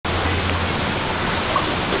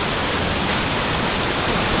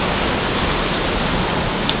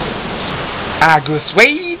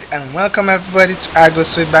Agrosuede, and welcome everybody to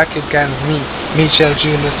Agrosuede back again with me, Mitchell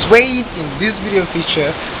Junior Suede. In this video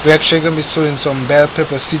feature, we're actually going to be sowing some bell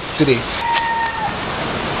pepper seeds today.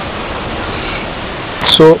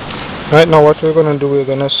 So right now what we're going to do, we're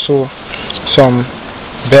going to sow some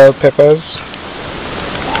bell peppers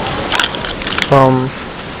from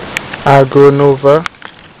Agrosuede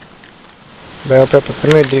bell pepper. Let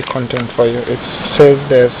me read the content for you. It says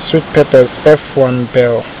there's sweet peppers F1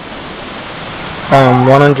 bell,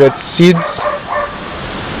 100 seeds,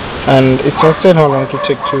 and it's not saying how long to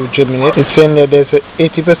take to germinate. It's saying that there's an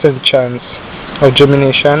 80% chance of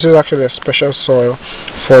germination. This is actually a special soil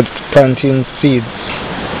for planting seeds,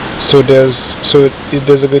 so there's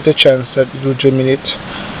a greater chance that it will germinate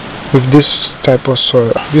with this type of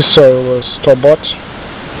soil. This soil was store-bought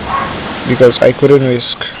because I couldn't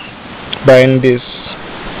risk buying these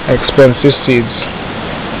expensive seeds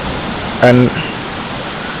and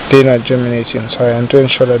they're not germinating, so I am to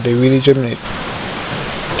ensure that they really germinate.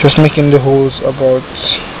 Just making the holes about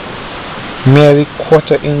merely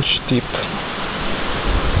quarter-inch deep.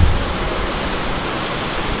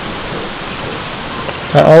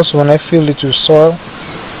 And also when I fill it with soil,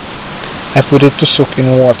 I put it to soak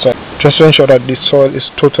in water, just to ensure that the soil is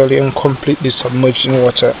totally and completely submerged in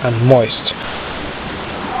water and moist.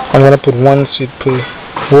 I'm going to put one seed per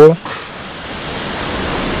hole.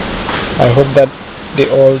 I hope that they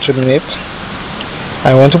all germinate.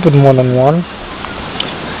 I want to put more than one.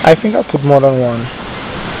 I think I'll put more than one.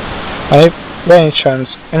 And if by any chance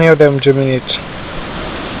any of them germinate,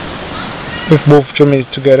 if both germinate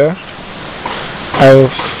together, I'll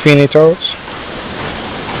thin it out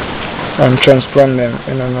and transplant them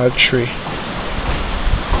in another tree,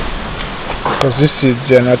 because these seeds,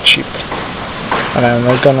 they're not cheap and I'm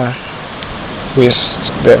not gonna waste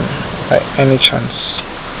them by any chance.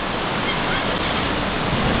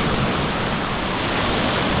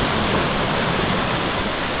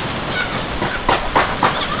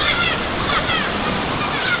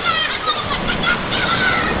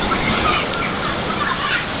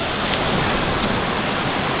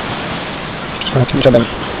 So I keep them.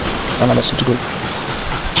 Another seed to go.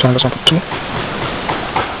 So I'm just going to put two.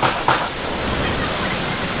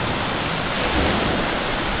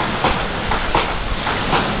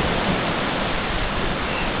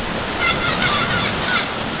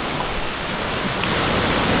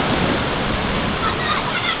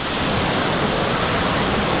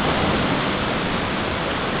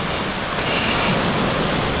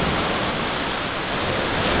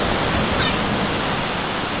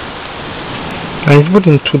 And if you put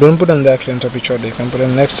in two, don't put them directly on top of each other. You can put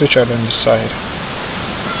them next to each other on the side.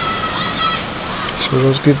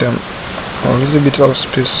 So just give them a little bit of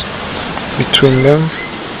space between them.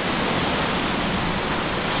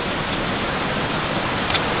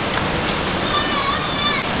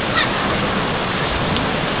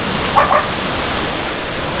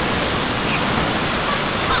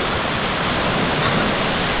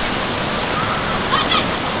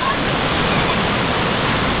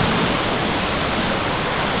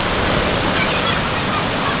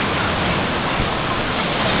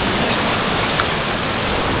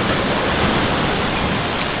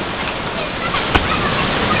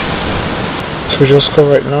 So just go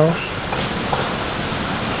right now.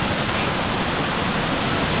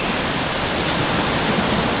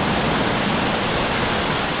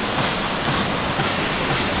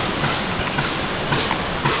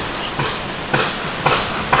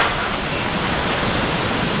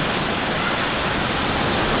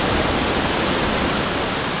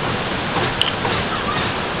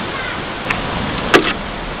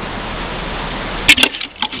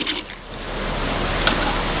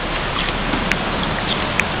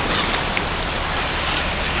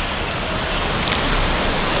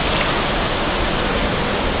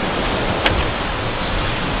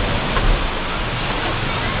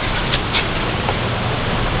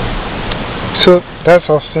 So that's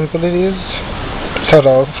how simple it is set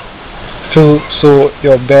up to sow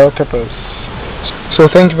your bell peppers. So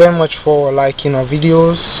thank you very much for liking our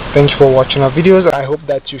videos. Thank you for watching our videos. I hope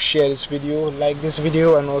that you share this video, like this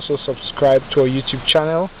video, and also subscribe to our YouTube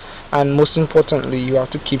channel. And most importantly, you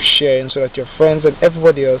have to keep sharing so that your friends and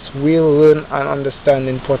everybody else will learn and understand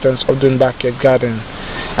the importance of doing backyard gardening.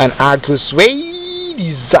 And Agrosuede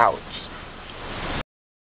is out.